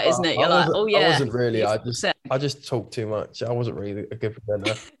stuff right, isn't it? You're like, "Oh yeah." I wasn't really. I just talked too much. I wasn't really a good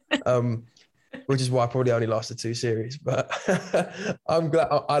presenter. Which is why I probably only lasted 2 series. But I'm glad.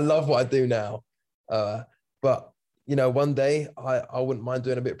 I love what I do now. But one day I wouldn't mind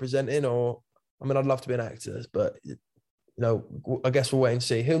doing a bit of presenting, I'd love to be an actor, but I guess we'll wait and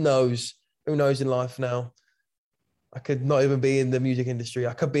see. Who knows? Who knows in life now? I could not even be in the music industry.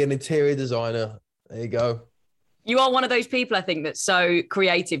 I could be an interior designer. There you go. You are one of those people, I think, that's so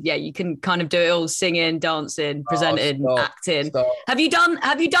creative. Yeah, you can kind of do it all: singing, dancing, presenting, acting. Have you done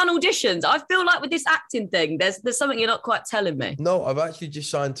auditions? I feel like with this acting thing, there's something you're not quite telling me. No, I've actually just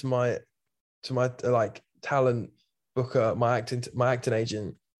signed to my like talent booker, my acting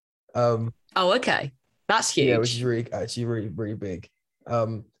agent. Oh, okay, that's huge. Yeah, which is really really big.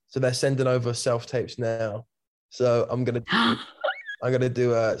 So they're sending over self-tapes now. So I'm gonna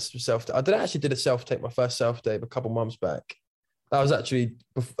do a self. I did a self-tape, my first self-tape a couple months back. That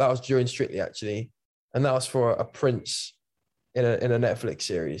was during Strictly actually, and that was for a Prince in a Netflix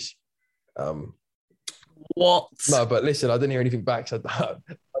series. What? No, but listen, I didn't hear anything back, so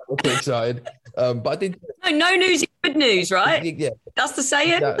I'm pretty excited. But I did. No news is good news, right? Yeah, that's the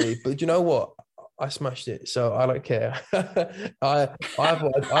saying. Exactly. But you know what? I smashed it, so I don't care. I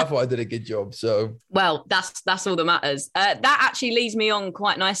thought I did a good job. So well, that's all that matters. That actually leads me on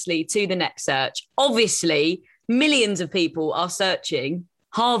quite nicely to the next search. Obviously, millions of people are searching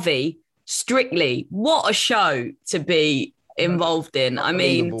Harvey Strictly. What a show to be involved in. I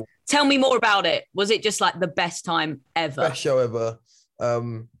mean, tell me more about it. Was it just like the best time ever? Best show ever.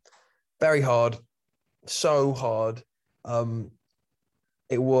 Very hard. So hard.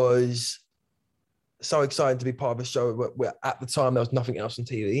 It was so exciting to be part of a show where at the time there was nothing else on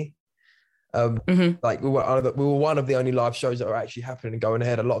TV. Like we were one of the only live shows that were actually happening and going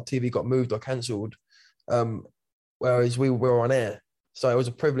ahead. A lot of TV got moved or cancelled, whereas we were on air. So it was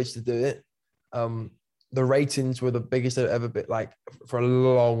a privilege to do it. The ratings were the biggest they've ever been, like, for a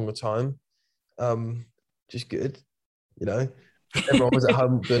long time. Just good, you know. Everyone was at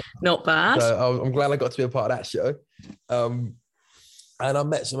home. Not bad. So I'm glad I got to be a part of that show. And I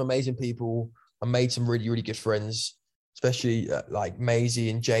met some amazing people. I made some really, really good friends, especially like Maisie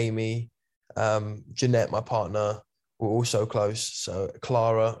and Jamie. Jeanette, my partner, were also close. So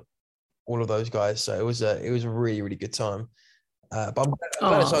Clara, all of those guys. So it was a really, really good time. But I'm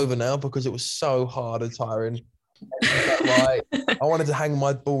glad it's over now because it was so hard and tiring. I wanted to hang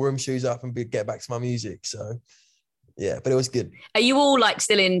my ballroom shoes up and get back to my music. So yeah, but it was good. Are you all like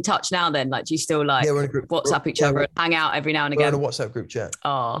still in touch now then? Like, do you still like WhatsApp each other and hang out every now and again? We're in a WhatsApp group chat.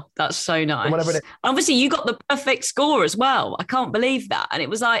 Oh, that's so nice. Obviously, you got the perfect score as well. I can't believe that. And it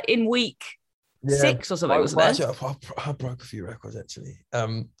was like in week 6 or something, wasn't it? Actually, I broke a few records actually.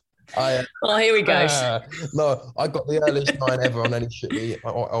 Here we go. No, I got the earliest 9 ever on any Strictly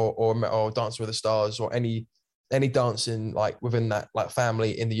or Dance with the Stars or any dancing like within that like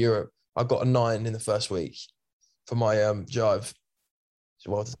family in the Europe. I got a 9 in the first week for my jive.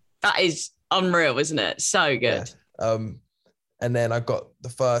 That is unreal, isn't it? So good. Yeah. And then I got the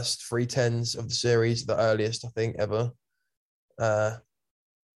first 3 10s of the series, the earliest I think ever. I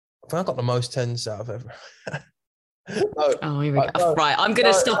think I got the most 10s out of ever. Here we go. Right, I'm going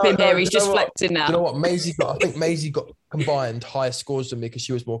to stop him here. He's just flexing now. You know what? I think Maisie got combined higher scores than me because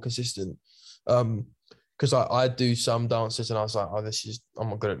she was more consistent. Because I do some dances and I was like, I'm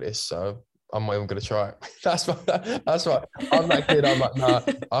not good at this, so I'm not even going to try it. That's right. I'm that kid. I'm like, nah,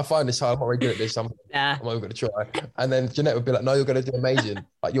 I find this hard. I'm not very good at this. I'm not even going to try. And then Jeanette would be like, no, you're going to do amazing.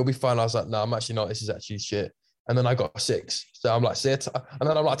 Like, you'll be fine. I was like, no, I'm actually not. This is actually shit. And then I got a 6. So I'm like, see it. And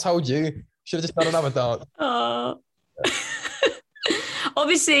then I'm like, I told you, should have just done another dance.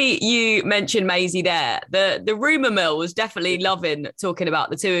 Obviously, you mentioned Maisie there. The rumour mill was definitely loving talking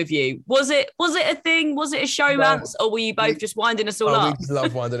about the two of you. Was it a thing? Was it a showmance, or were you both just winding us all up? We just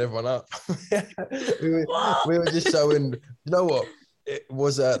love winding everyone up. we were just showing. You know what? It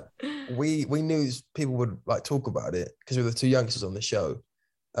was we knew people would like talk about it because we were the 2 youngsters on the show.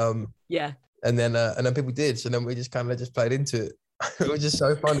 Yeah. And then people did. So then we just kind of just played into it. It was just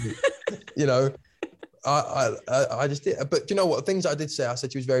so funny, you know. I just did, but you know what? Things I did say, I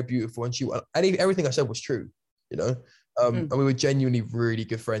said she was very beautiful, and everything I said was true, you know. And we were genuinely really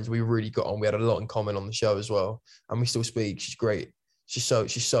good friends. We really got on. We had a lot in common on the show as well, and we still speak. She's great. She's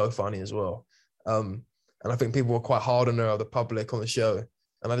so funny as well. And I think people were quite hard on her, the public on the show,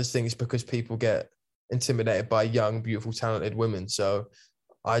 and I just think it's because people get intimidated by young, beautiful, talented women. So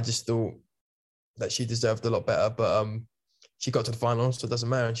I just thought that she deserved a lot better, but she got to the final, so it doesn't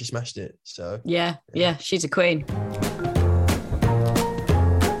matter, and she smashed it. So yeah, she's a queen.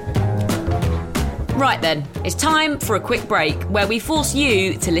 Right then, it's time for a quick break where we force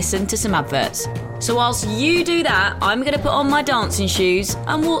you to listen to some adverts. So whilst you do that, I'm going to put on my dancing shoes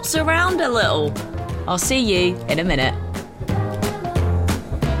and waltz around a little. I'll see you in a minute.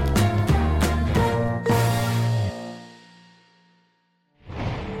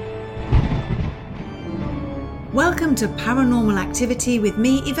 Welcome to Paranormal Activity with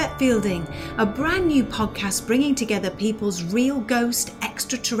me, Yvette Fielding, a brand new podcast bringing together people's real ghost,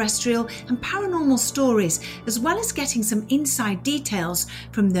 extraterrestrial and paranormal stories, as well as getting some inside details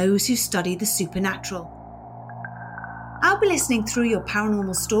from those who study the supernatural. I'll be listening through your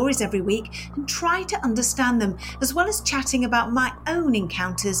paranormal stories every week and try to understand them, as well as chatting about my own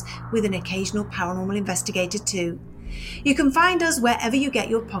encounters with an occasional paranormal investigator too. You can find us wherever you get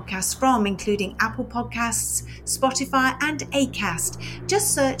your podcasts from, including Apple Podcasts, Spotify and Acast.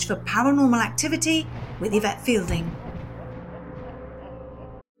 Just search for Paranormal Activity with Yvette Fielding.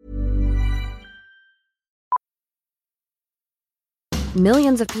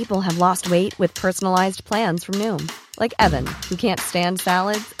 Millions of people have lost weight with personalized plans from Noom. Like Evan, who can't stand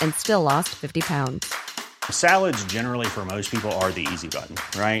salads and still lost 50 pounds. Salads generally for most people are the easy button,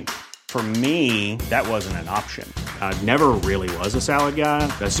 right? For me, that wasn't an option. I never really was a salad guy.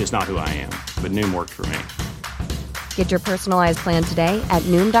 That's just not who I am. But Noom worked for me. Get your personalized plan today at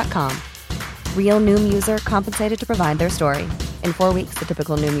Noom.com. Real Noom user compensated to provide their story. In 4 weeks, the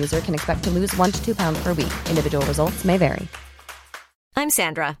typical Noom user can expect to lose 1 to 2 pounds per week. Individual results may vary. I'm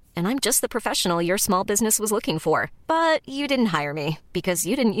Sandra, and I'm just the professional your small business was looking for. But you didn't hire me because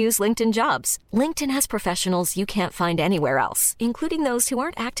you didn't use LinkedIn Jobs. LinkedIn has professionals you can't find anywhere else, including those who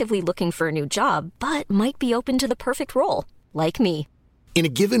aren't actively looking for a new job, but might be open to the perfect role, like me. In a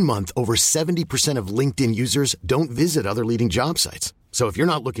given month, over 70% of LinkedIn users don't visit other leading job sites. So if you're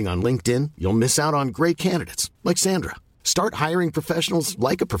not looking on LinkedIn, you'll miss out on great candidates like Sandra. Start hiring professionals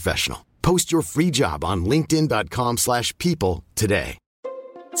like a professional. Post your free job on linkedin.com/people today.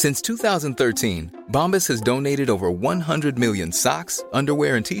 Since 2013, Bombas has donated over 100 million socks,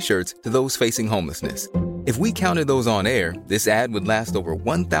 underwear, and T-shirts to those facing homelessness. If we counted those on air, this ad would last over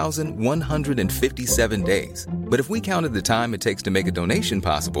 1,157 days. But if we counted the time it takes to make a donation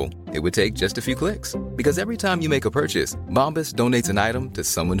possible, it would take just a few clicks. Because every time you make a purchase, Bombas donates an item to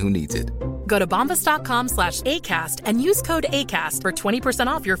someone who needs it. Go to bombas.com/ACAST and use code ACAST for 20%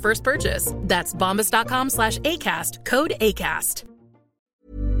 off your first purchase. That's bombas.com/ACAST, code ACAST.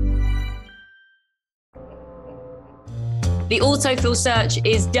 The autofill search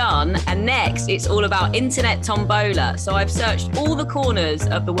is done, and next it's all about internet tombola. So I've searched all the corners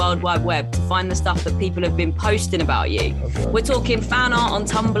of the World Wide Web to find the stuff that people have been posting about you. Okay. We're talking fan art on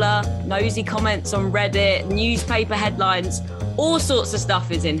Tumblr, nosy comments on Reddit, newspaper headlines, all sorts of stuff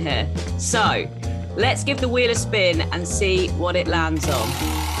is in here. So let's give the wheel a spin and see what it lands on.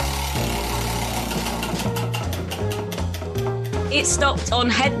 It stopped on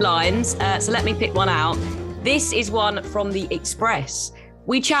headlines, so let me pick one out. This is one from The Express.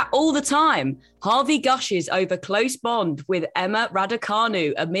 We chat all the time. Harvey gushes over close bond with Emma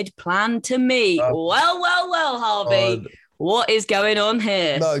Raducanu amid plan to meet. Well, Harvey. What is going on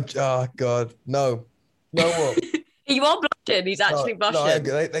here? No, oh God, no. No, what? You are blushing. He's actually blushing.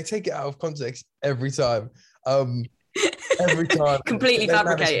 No, they take it out of context every time. Every time. Completely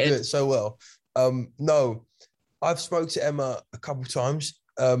fabricated. Do it so well. No, I've spoke to Emma a couple of times.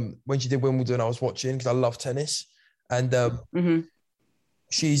 When she did Wimbledon, I was watching because I love tennis, and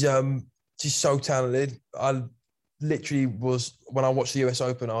she's so talented. I literally was, when I watched the US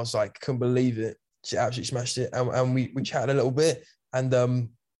Open, I was like, couldn't believe it. She absolutely smashed it, and we chatted a little bit, and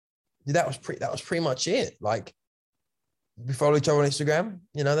that was pretty much it. Like, we follow each other on Instagram.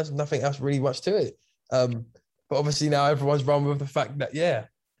 You know, there's nothing else really much to it. But obviously now everyone's run with the fact that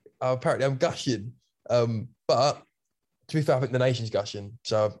apparently I'm gushing. But to be fair, I think the nation's gushing.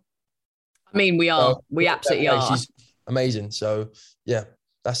 So, I mean, we are. We absolutely are. She's amazing. So, yeah,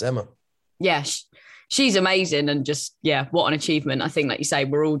 that's Emma. Yeah, she's amazing, and just what an achievement. I think, like you say,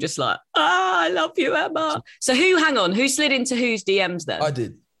 we're all just like, I love you, Emma. So, who slid into whose DMs then? I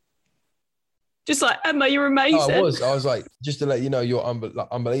did. Just like, Emma, you're amazing. I was like, just to let you know, you're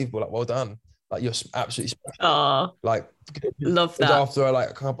unbelievable. Like, well done. Like, you're absolutely special. Oh, like, love that. After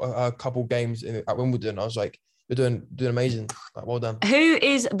a couple games at Wimbledon, I was like, you're doing amazing. Like, well done. Who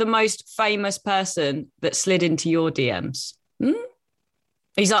is the most famous person that slid into your DMs?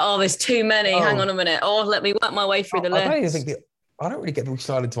 He's like, there's too many. Hang on a minute. Let me work my way through the list. I don't really get people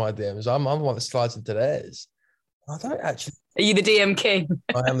slide into my DMs. I'm the one that slides into theirs. I don't actually. Are you the DM king?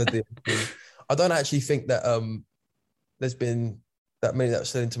 I am the DM king. I don't actually think that there's been that many that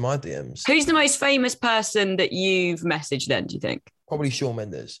slid into my DMs. Who's the most famous person that you've messaged then, do you think? Probably Shawn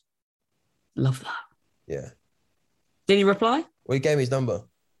Mendes. Love that. Yeah. Did he reply? Well, he gave me his number.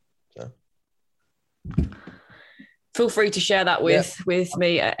 So. Feel free to share that with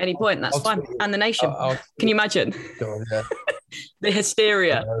me at any point. That's fine. And the nation. Can you imagine? Go on, yeah. The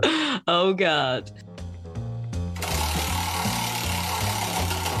hysteria. Oh, God.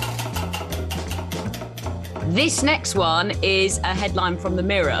 This next one is a headline from the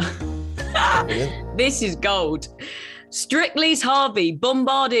Mirror. This is gold. Strictly's Harvey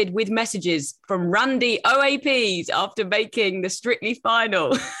bombarded with messages from Randy OAPs after making the Strictly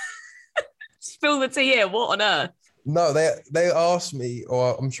final. Spill the tea here. What on earth? No, they asked me,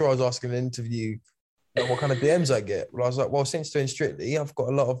 or I'm sure I was asking in an interview, what kind of DMs I get. Well, I was like, well, since doing Strictly, I've got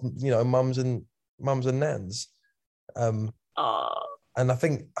a lot of mums and nans. And I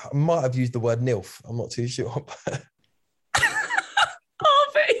think I might have used the word NILF. I'm not too sure.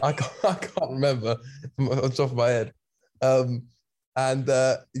 Harvey, I can't remember on the top of my head. And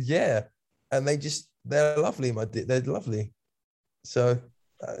they're lovely, they're lovely. So,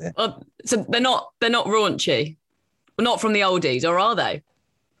 so they're not raunchy. Well, not from the oldies, or are they?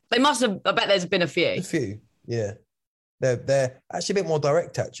 They must have. I bet there's been a few. A few, yeah. They're actually a bit more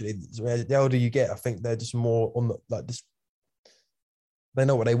direct. Actually, the older you get, I think they're just more on the just. They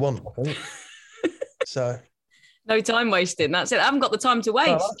know what they want, I think. So. No time wasting. That's it. I haven't got the time to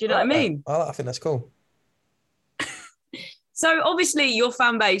waste. Do you know what I mean? I think that's cool. So obviously your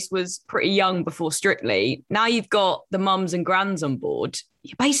fan base was pretty young before Strictly. Now you've got the mums and grands on board.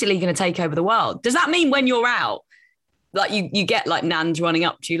 You're basically going to take over the world. Does that mean when you're out, like you get like nans running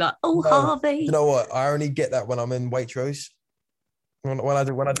up to you like, oh, no, Harvey? You know what? I only get that when I'm in Waitrose. When I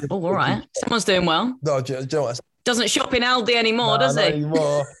do. Oh, all right. Someone's doing well. No, do you know what? Doesn't shop in Aldi anymore, does he? Not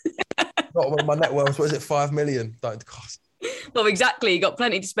anymore. Not when my net worth, what is it, 5 million? Don't cost. Well, exactly. You got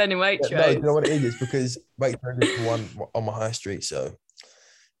plenty to spend in Waitrose. Yeah, no, you know what it is? Because Waitrose is the one on my high street, so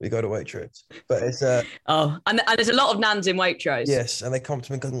we go to Waitrose. But it's and there's a lot of nans in Waitrose. Yes, and they come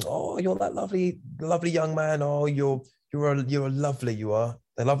to me going, "Oh, you're that lovely young man. Oh, you're lovely. You are."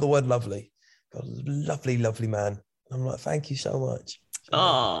 They love the word "lovely." God, lovely man. I'm like, thank you so much.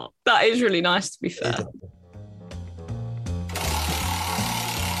 Oh, that is really nice. To be fair.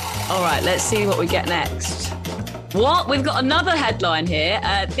 All right, let's see what we get next. What? We've got another headline here.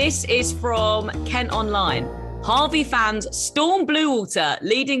 This is from Kent Online. Harvey fans storm Bluewater,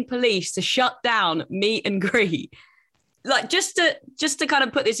 leading police to shut down meet and greet. Like, just to kind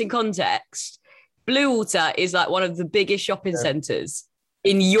of put this in context, Bluewater is like one of the biggest shopping centres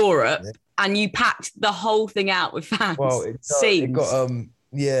in Europe, and you packed the whole thing out with fans. Well, it got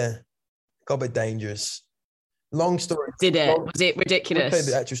got a bit dangerous. Long story. Did it? Was it ridiculous? I'll tell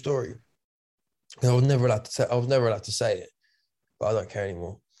you the actual story. I was never allowed to say it, but I don't care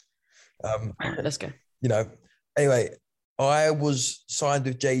anymore. Let's go. You know, anyway, I was signed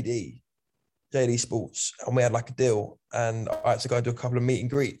with JD Sports, and we had like a deal, and I had to go do a couple of meet and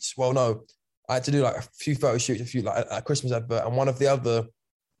greets. Well, no, I had to do like a few photo shoots, a few like a Christmas advert, and one of the other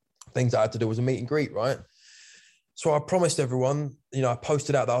things I had to do was a meet and greet, right? So I promised everyone, you know, I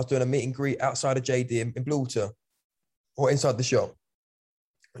posted out that I was doing a meet and greet outside of JD in Bluewater, or inside the shop,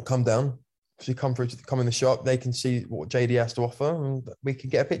 and come down. So you come in the shop, they can see what JD has to offer, and we can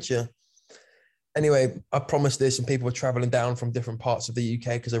get a picture. Anyway, I promised this, and people were traveling down from different parts of the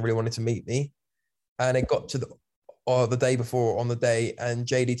UK because they really wanted to meet me. And it got to the day before, on the day, and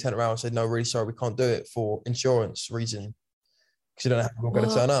JD turned around and said, "No, really sorry, we can't do it for insurance reason because you don't know how we're going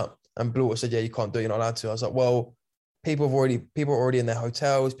to turn up." And Bluewater said, "Yeah, you can't do it. You're not allowed to." I was like, "Well, people are already in their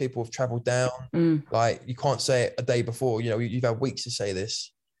hotels. People have traveled down. Like, you can't say it a day before. You know, you've had weeks to say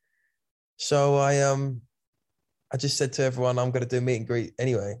this." So I just said to everyone, I'm going to do a meet and greet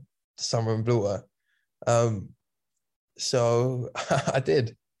anyway, somewhere in Bluewater. So I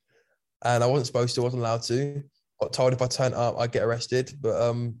did. And I wasn't allowed to. Got told if I turned up, I'd get arrested.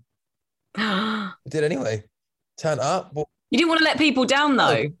 But I did anyway. Turned up. But you didn't want to let people down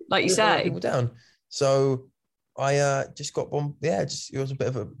though, like you say. People down. So I just got bombed. Yeah, it was a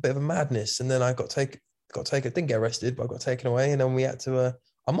bit of a madness. And then I got taken. Didn't get arrested, but I got taken away. And then we had to.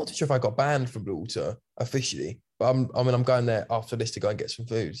 I'm not too sure if I got banned from Bluewater officially, but I'm going there after this to go and get some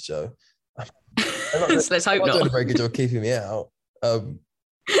food. So let's hope not. Doing a very good job keeping me out.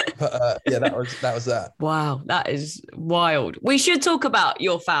 But yeah, that was that. Wow, that is wild. We should talk about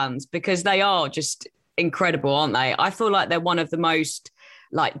your fans because they are just incredible, aren't they? I feel like they're one of the most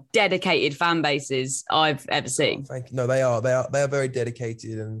like dedicated fan bases I've ever seen. Oh, thank you. No, they are very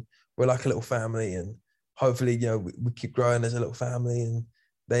dedicated, and we're like a little family, and hopefully, you know, we keep growing as a little family, and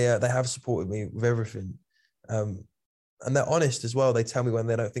they have supported me with everything. And they're honest as well. They tell me when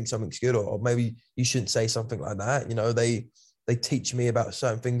they don't think something's good, or maybe you shouldn't say something like that. You know, they teach me about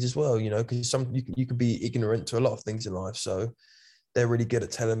certain things as well, you know, because you can be ignorant to a lot of things in life. So they're really good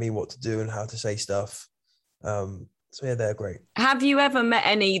at telling me what to do and how to say stuff. So yeah, they're great. Have you ever met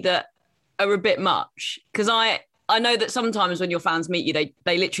any that are a bit much? Because I know that sometimes when your fans meet you,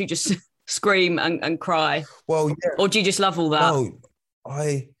 they literally just scream and cry. Well, yeah. Or do you just love all that? No,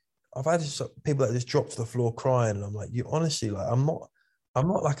 I've had people that just drop to the floor crying, and I'm like, you honestly, like, I'm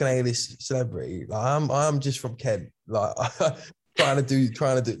not like an A-list celebrity. Like, I'm just from Kent, like trying to do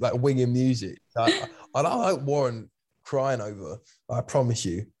like winging music. Like, I don't like Warren crying over. I promise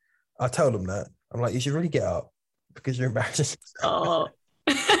you. I tell them that. I'm like, you should really get up because you're embarrassing. Oh.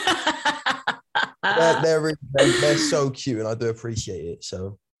 they're so cute, and I do appreciate it.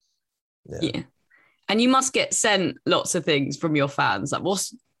 So yeah. And you must get sent lots of things from your fans. Like,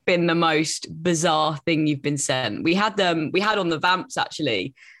 what's been the most bizarre thing you've been sent? We had on the Vamps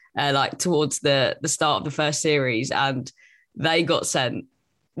actually, like towards the start of the first series, and they got sent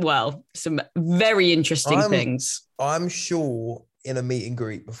some very interesting things. I'm sure in a meet and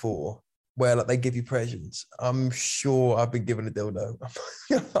greet before where like they give you presents. I'm sure I've been given a dildo.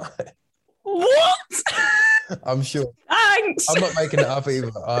 What? I'm sure. Thanks. I'm not making it up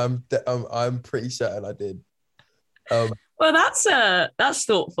either. I'm pretty certain I did. Well, that's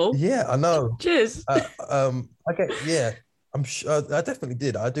thoughtful. Yeah, I know. Cheers. Yeah, I'm sure I definitely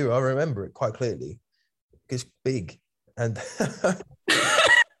did. I remember it quite clearly. It's big and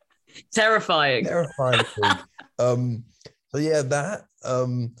terrifying. Terrifying big. So yeah, that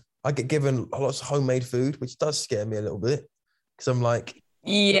I get given lots of homemade food, which does scare me a little bit because I'm like,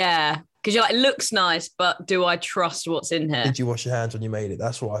 yeah, because you're like, it looks nice, but do I trust what's in here? Did you wash your hands when you made it?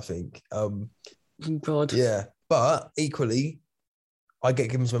 That's what I think. God. Yeah, but equally, I get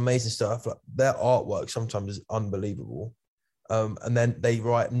given some amazing stuff. Like their artwork sometimes is unbelievable. And then they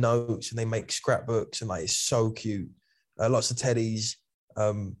write notes and they make scrapbooks and like it's so cute. Lots of teddies,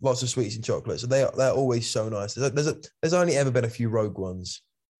 lots of sweets and chocolates. So they're always so nice. There's only ever been a few rogue ones.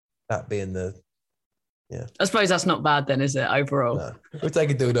 That being yeah. I suppose that's not bad then, is it? Overall, no. We'll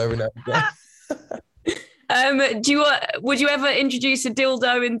take a dildo every now and again. Would you ever introduce a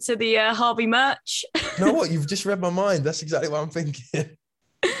dildo into the Harvey merch? You know what? You've just read my mind. That's exactly what I'm thinking.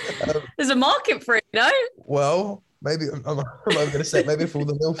 There's a market for it, you know? Well, maybe I'm going to say maybe for all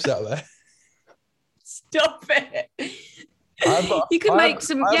the MILFs out there. Stop it. You can make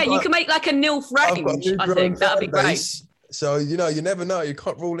like a NILF range. I think that'd be great. So, you never know. You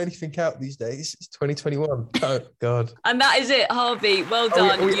can't rule anything out these days. It's 2021. Oh, God. And that is it, Harvey. Well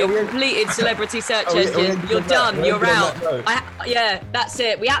done. You've completed Celebrity Search Engine. You're done. You're out. Yeah, that's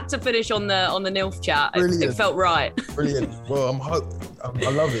it. We had to finish on the NILF chat. It felt right. Brilliant. Well, I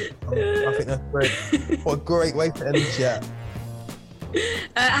love it. I think that's great. What a great way to end the chat.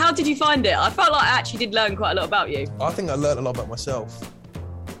 How did you find it? I felt like I actually did learn quite a lot about you. I think I learned a lot about myself.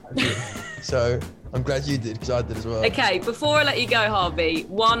 So I'm glad you did, because I did as well. Okay, before I let you go, Harvey,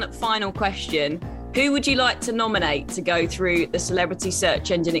 one final question. Who would you like to nominate to go through the Celebrity Search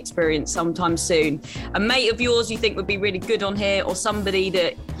Engine experience sometime soon? A mate of yours you think would be really good on here, or somebody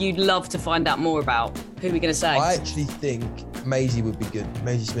that you'd love to find out more about? Who are we going to say? I actually think Maisie would be good.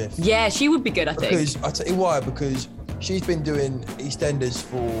 Maisie Smith. Yeah, she would be good, I think. Because I'll tell you why, because she's been doing EastEnders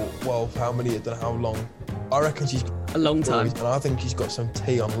for, how many, I don't know how long. I reckon she's a long time. And I think she's got some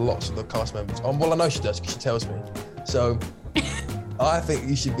tea on lots of the cast members. Well, I know she does because she tells me. So I think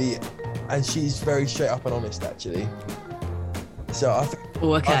you should be, and she's very straight up and honest, actually. So I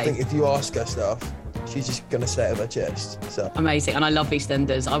think if you ask her stuff, she's just going to say it with her chest. So amazing. And I love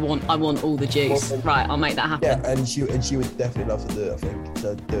EastEnders. I want all the juice. Right, I'll make that happen. Yeah, and she would definitely love to do it, I think.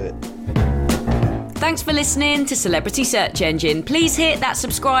 So do it. Thanks for listening to Celebrity Search Engine. Please hit that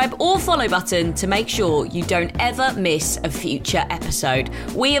subscribe or follow button to make sure you don't ever miss a future episode.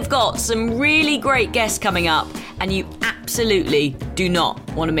 We have got some really great guests coming up, and you absolutely do not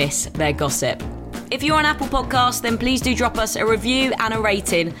want to miss their gossip. If you're on Apple Podcasts, then please do drop us a review and a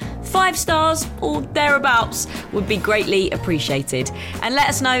rating. 5 stars or thereabouts would be greatly appreciated. And let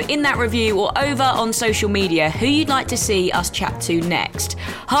us know in that review or over on social media who you'd like to see us chat to next.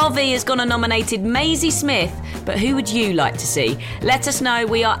 Harvey has gone and nominated Maisie Smith, but who would you like to see? Let us know.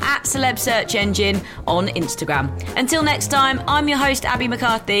 We are at Celeb Search Engine on Instagram. Until next time, I'm your host, Abby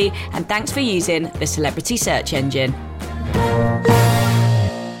McCarthy, and thanks for using the Celebrity Search Engine.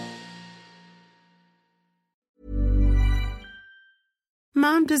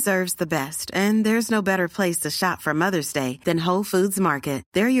 Mom deserves the best, and there's no better place to shop for Mother's Day than Whole Foods Market.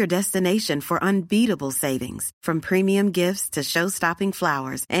 They're your destination for unbeatable savings, from premium gifts to show-stopping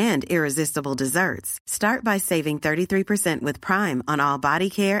flowers and irresistible desserts. Start by saving 33% with Prime on all body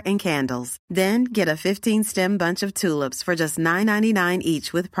care and candles. Then get a 15-stem bunch of tulips for just $9.99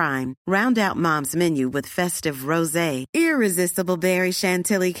 each with Prime. Round out Mom's menu with festive rosé, irresistible berry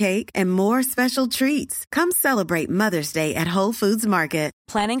chantilly cake, and more special treats. Come celebrate Mother's Day at Whole Foods Market.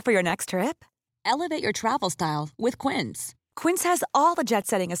 Planning for your next trip? Elevate your travel style with Quince. Quince has all the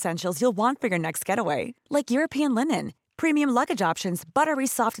jet-setting essentials you'll want for your next getaway, like European linen, premium luggage options, buttery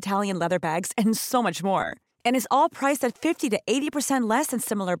soft Italian leather bags, and so much more. And is all priced at 50 to 80% less than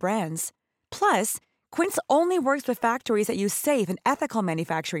similar brands. Plus, Quince only works with factories that use safe and ethical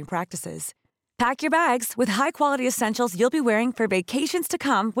manufacturing practices. Pack your bags with high-quality essentials you'll be wearing for vacations to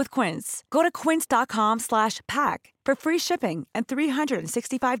come with Quince. Go to quince.com/pack for free shipping and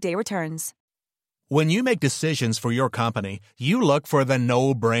 365-day returns. When you make decisions for your company, you look for the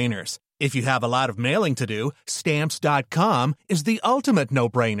no-brainers. If you have a lot of mailing to do, Stamps.com is the ultimate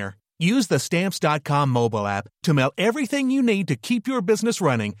no-brainer. Use the Stamps.com mobile app to mail everything you need to keep your business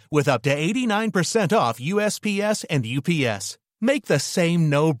running with up to 89% off USPS and UPS. Make the same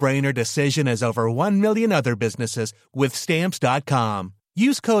no-brainer decision as over 1 million other businesses with Stamps.com.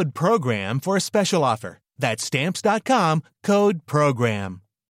 Use code PROGRAM for a special offer. That's Stamps.com, code PROGRAM.